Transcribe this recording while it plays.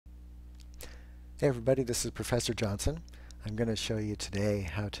Hey everybody, this is Professor Johnson. I'm going to show you today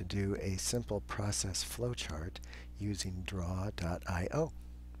how to do a simple process flowchart using draw.io.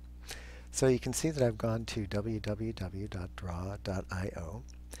 So you can see that I've gone to www.draw.io,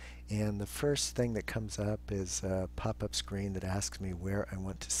 and the first thing that comes up is a pop-up screen that asks me where I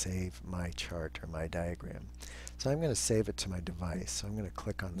want to save my chart or my diagram. So I'm going to save it to my device. So I'm going to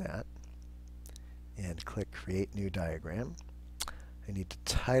click on that and click Create New Diagram. I need to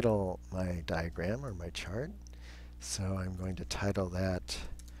title my diagram or my chart. So I'm going to title that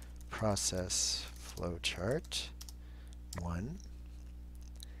Process Flowchart 1.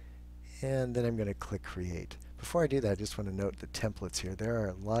 And then I'm going to click Create. Before I do that, I just want to note the templates here. There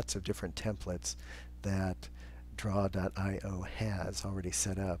are lots of different templates that draw.io has already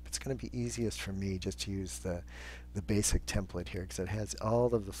set up. It's going to be easiest for me just to use the basic template here because it has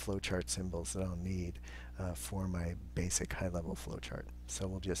all of the flowchart symbols that I'll need for my basic high-level flowchart. So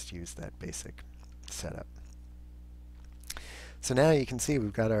we'll just use that basic setup. So now you can see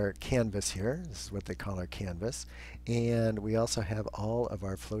we've got our canvas here. This is what they call our canvas. And we also have all of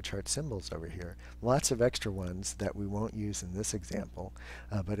our flowchart symbols over here. Lots of extra ones that we won't use in this example,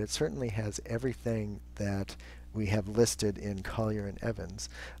 but it certainly has everything that we have listed in Collier and Evans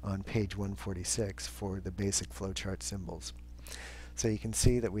on page 146 for the basic flowchart symbols. So you can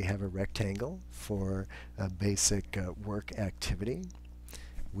see that we have a rectangle for a basic work activity.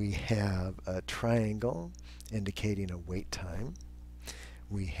 We have a triangle indicating a wait time.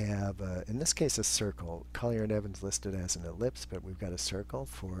 We have, in this case, a circle. Collier and Evans listed as an ellipse, but we've got a circle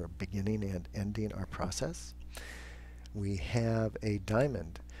for beginning and ending our process. We have a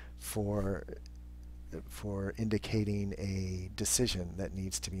diamond for indicating a decision that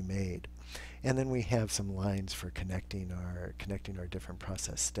needs to be made. And then we have some lines for connecting our different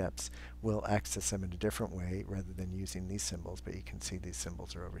process steps. We'll access them in a different way rather than using these symbols, but you can see these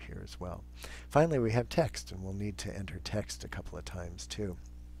symbols are over here as well. Finally, we have text, and we'll need to enter text a couple of times too.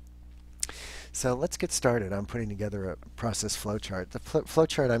 So let's get started on putting together a process flowchart. The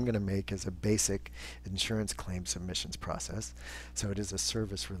flowchart I'm going to make is a basic insurance claim submissions process. So it is a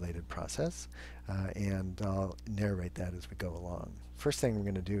service-related process, and I'll narrate that as we go along. First thing we're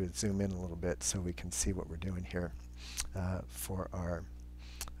going to do is zoom in a little bit so we can see what we're doing here for our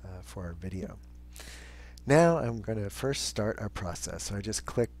video. Now I'm going to first start our process. So I just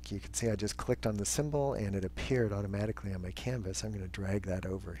click, you can see I just clicked on the symbol and it appeared automatically on my canvas. I'm going to drag that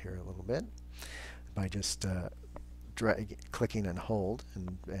over here a little bit by just clicking and hold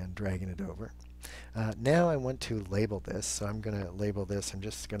and dragging it over. Now I want to label this, so I'm going to label this. I'm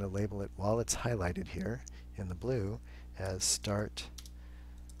just going to label it while it's highlighted here in the blue as Start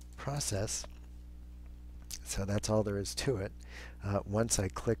Process. So that's all there is to it. Once I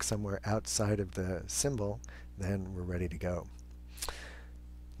click somewhere outside of the symbol, then we're ready to go.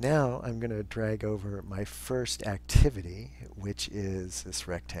 Now I'm going to drag over my first activity, which is this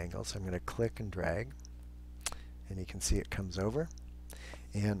rectangle. So I'm going to click and drag, and you can see it comes over.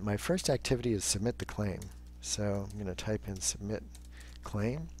 And my first activity is submit the claim. So I'm going to type in submit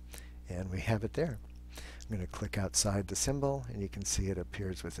claim, and we have it there. I'm going to click outside the symbol, and you can see it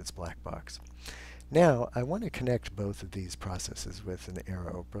appears with its black box. Now, I want to connect both of these processes with an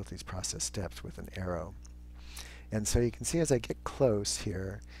arrow, both these process steps with an arrow. And so you can see as I get close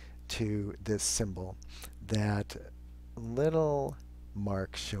here to this symbol that little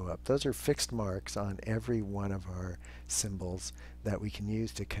marks show up. Those are fixed marks on every one of our symbols that we can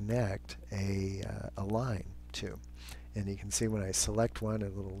use to connect a line to. And you can see when I select one, a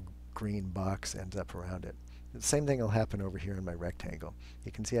little green box ends up around it. The same thing will happen over here in my rectangle.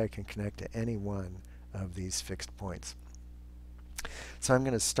 You can see I can connect to any one of these fixed points. So I'm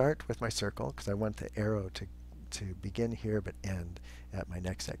going to start with my circle because I want the arrow to begin here but end at my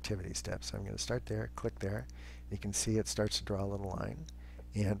next activity step. So I'm going to start there, click there. You can see it starts to draw a little line.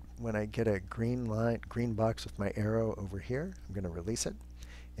 And when I get a green box with my arrow over here, I'm going to release it.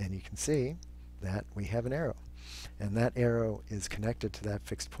 And you can see that we have an arrow. And that arrow is connected to that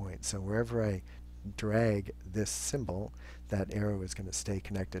fixed point. So wherever I drag this symbol, that arrow is going to stay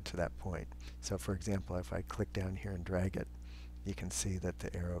connected to that point. So for example, if I click down here and drag it, you can see that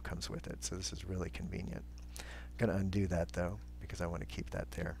the arrow comes with it. So this is really convenient. I'm going to undo that though, because I want to keep that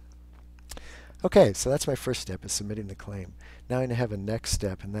there. Okay, so that's my first step, is submitting the claim. Now I'm going to have a next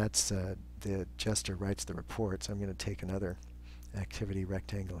step, and that's the adjuster writes the report. So I'm going to take another activity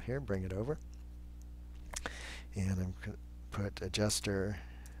rectangle here, bring it over, and I'm going to put adjuster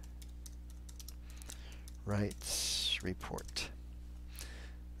writes report.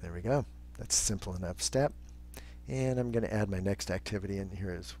 There we go. That's a simple enough step. And I'm going to add my next activity in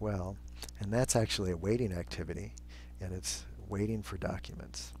here as well. And that's actually a waiting activity, and it's waiting for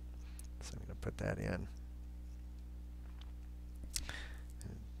documents. So I'm going to put that in.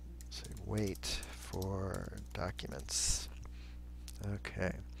 And say wait for documents.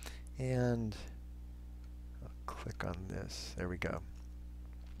 Okay. And I'll click on this. There we go.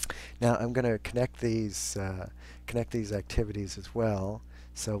 Now I'm going to connect these activities as well.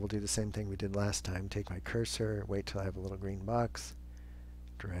 So we'll do the same thing we did last time. Take my cursor, wait till I have a little green box,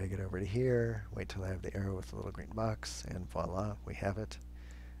 drag it over to here, wait till I have the arrow with the little green box, and voila, we have it.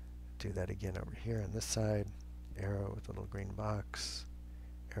 Do that again over here on this side, arrow with a little green box,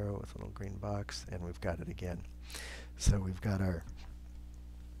 arrow with a little green box, and we've got it again. So we've got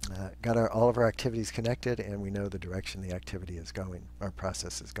all of our activities connected, and we know the direction the activity is going, our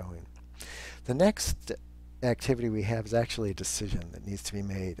process is going. The next activity we have is actually a decision that needs to be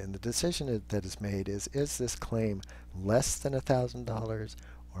made, and the decision that is made is this claim less than $1,000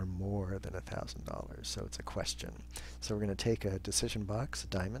 or more than $1,000? So it's a question. So we're going to take a decision box, a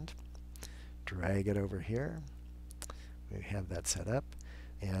diamond, drag it over here. We have that set up,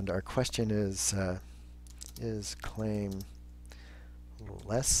 and our question is claim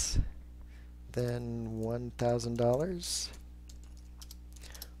less than $1,000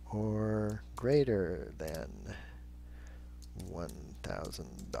 or greater than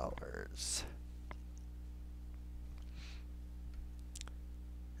 $1,000?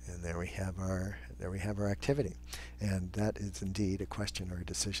 And there we have our activity, and that is indeed a question or a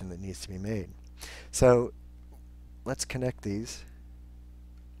decision that needs to be made. So let's connect these.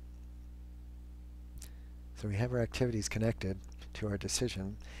 So we have our activities connected to our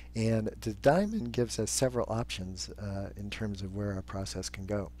decision, and the diamond gives us several options in terms of where our process can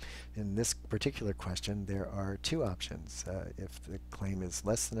go. In this particular question, there are two options. If the claim is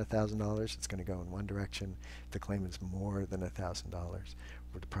less than $1,000, it's going to go in one direction. If the claim is more than $1,000,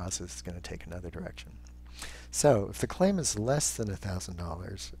 the process is going to take another direction. So if the claim is less than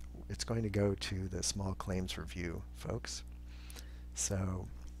 $1,000, it's going to go to the small claims review folks. So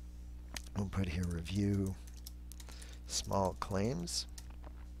we'll put here review small claims.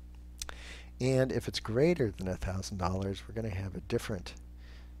 And if it's greater than $1,000, we're going to have a different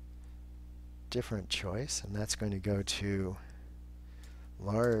choice, and that's going to go to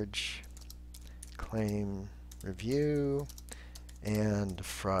large claim review and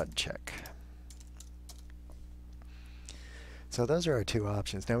fraud check. So those are our two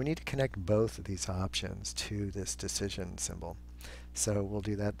options. Now we need to connect both of these options to this decision symbol. So we'll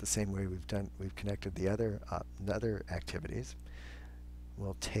do that the same way we've connected the other activities.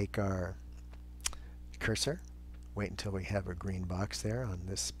 We'll take our cursor, wait until we have a green box there on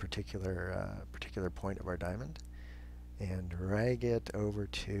this particular point of our diamond, and drag it over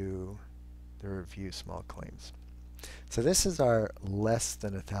to the review small claims. So this is our less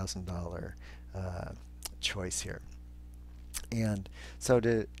than $1,000 choice here. And so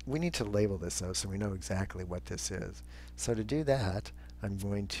we need to label this though, so we know exactly what this is. So to do that, I'm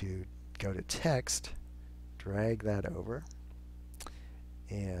going to go to text, drag that over,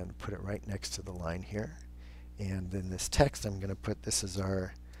 and put it right next to the line here. And then this text, I'm going to put this as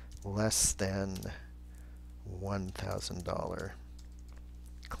our less than $1,000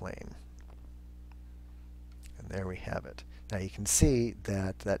 claim. And there we have it. Now you can see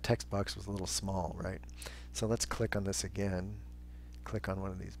that that text box was a little small, right? So let's click on this again, click on one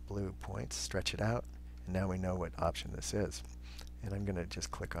of these blue points, stretch it out, and now we know what option this is. And I'm going to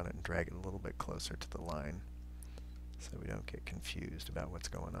just click on it and drag it a little bit closer to the line so we don't get confused about what's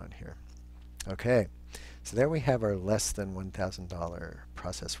going on here. Okay, so there we have our less than $1,000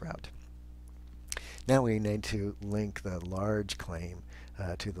 process route. Now we need to link the large claim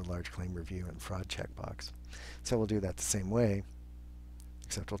to the large claim review and fraud checkbox. So we'll do that the same way,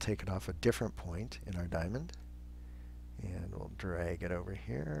 except we'll take it off a different point in our diamond, and we'll drag it over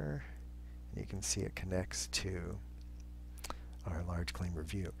here. You can see it connects to our large claim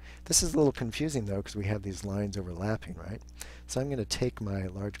review. This is a little confusing though, because we have these lines overlapping, right? So I'm going to take my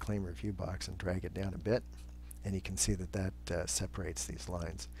large claim review box and drag it down a bit, and you can see that that separates these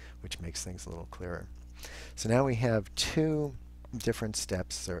lines, which makes things a little clearer. So now we have two different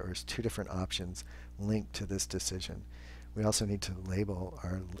steps, or two different options linked to this decision. We also need to label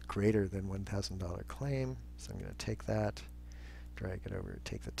our greater than $1,000 claim. So I'm going to take that, drag it over,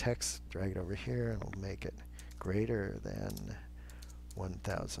 take the text, drag it over here, and we'll make it greater than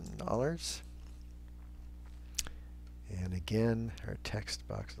 $1,000. And again, our text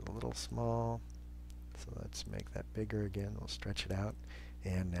box is a little small, so let's make that bigger again. We'll stretch it out,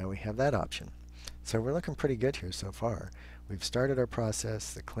 and now we have that option. So we're looking pretty good here so far. We've started our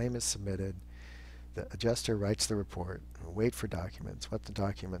process, the claim is submitted, the adjuster writes the report, we'll wait for documents. What the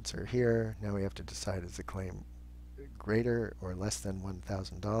documents are here, now we have to decide is the claim greater or less than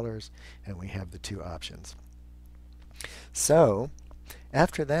 $1,000, and we have the two options. So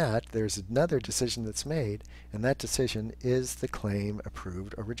after that, there's another decision that's made, and that decision is the claim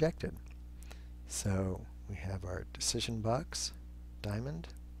approved or rejected. So we have our decision box, diamond,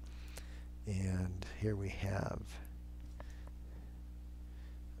 and here we have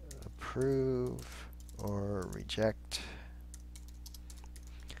approve or reject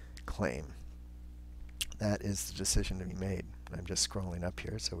claim. That is the decision to be made. I'm just scrolling up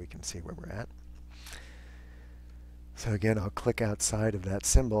here so we can see where we're at. So again, I'll click outside of that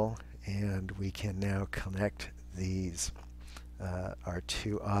symbol, and we can now connect these, our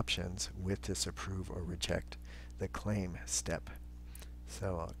two options, with this approve or reject the claim step.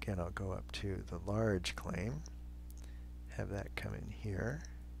 So again, I'll go up to the large claim, have that come in here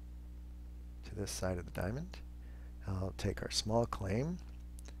to this side of the diamond. I'll take our small claim,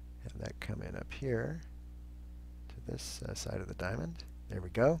 have that come in up here to this side of the diamond. There we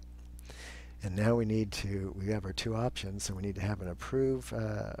go. And now we have our two options, so we need to have an approve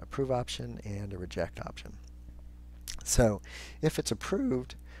option and a reject option. So if it's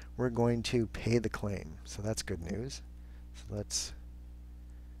approved, we're going to pay the claim. So that's good news. So let's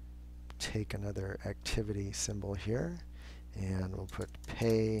take another activity symbol here, and we'll put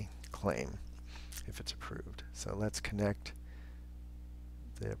pay claim if it's approved. So let's connect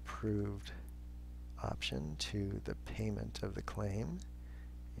the approved option to the payment of the claim,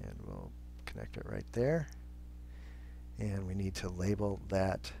 and we'll connect it right there. And we need to label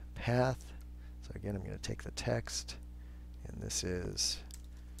that path. So again, I'm going to take the text, and this is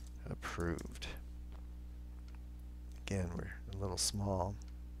approved. Again, we're a little small,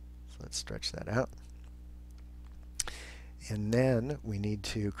 so let's stretch that out. And then we need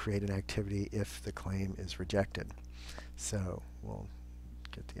to create an activity if the claim is rejected. So we'll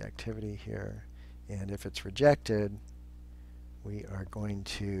get the activity here, and if it's rejected, we are going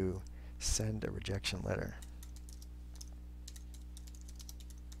to send a rejection letter.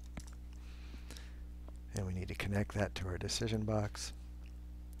 And we need to connect that to our decision box.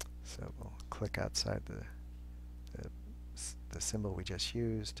 So we'll click outside the symbol we just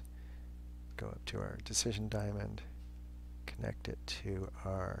used, go up to our decision diamond, connect it to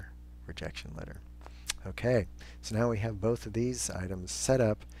our rejection letter. Okay, so now we have both of these items set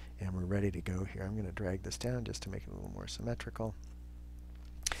up, and we're ready to go here. I'm going to drag this down just to make it a little more symmetrical.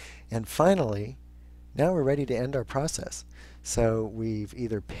 And finally, now we're ready to end our process. So we've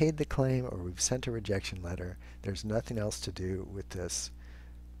either paid the claim or we've sent a rejection letter. There's nothing else to do with this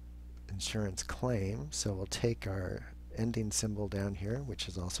insurance claim. So we'll take our ending symbol down here, which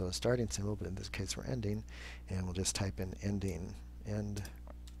is also a starting symbol, but in this case we're ending, and we'll just type in ending, end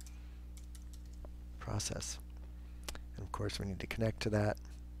process. And of course we need to connect to that.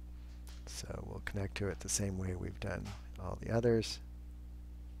 So we'll connect to it the same way we've done all the others.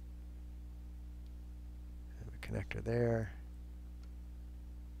 Connector there.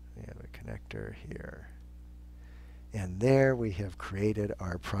 We have a connector here. And there we have created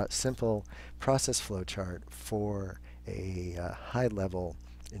our simple process flow chart for a high-level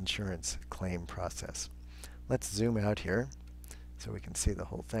insurance claim process. Let's zoom out here so we can see the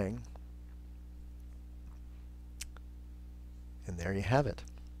whole thing. And there you have it.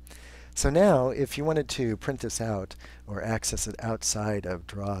 So now, if you wanted to print this out or access it outside of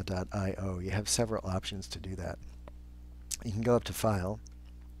draw.io, you have several options to do that. You can go up to File,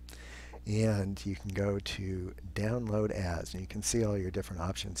 and you can go to Download As, and you can see all your different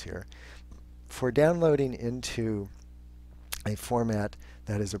options here. For downloading into a format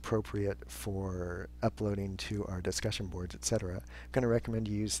that is appropriate for uploading to our discussion boards, etc., I'm going to recommend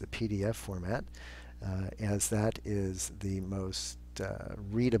you use the PDF format, as that is the most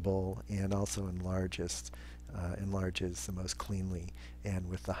readable and also enlarges the most cleanly and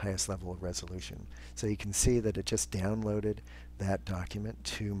with the highest level of resolution. So you can see that it just downloaded that document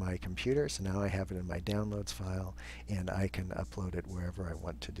to my computer. So now I have it in my downloads file, and I can upload it wherever I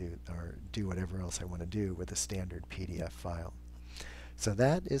want to do, or do whatever else I want to do with a standard PDF file. So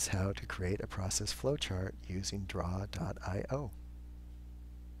that is how to create a process flowchart using draw.io.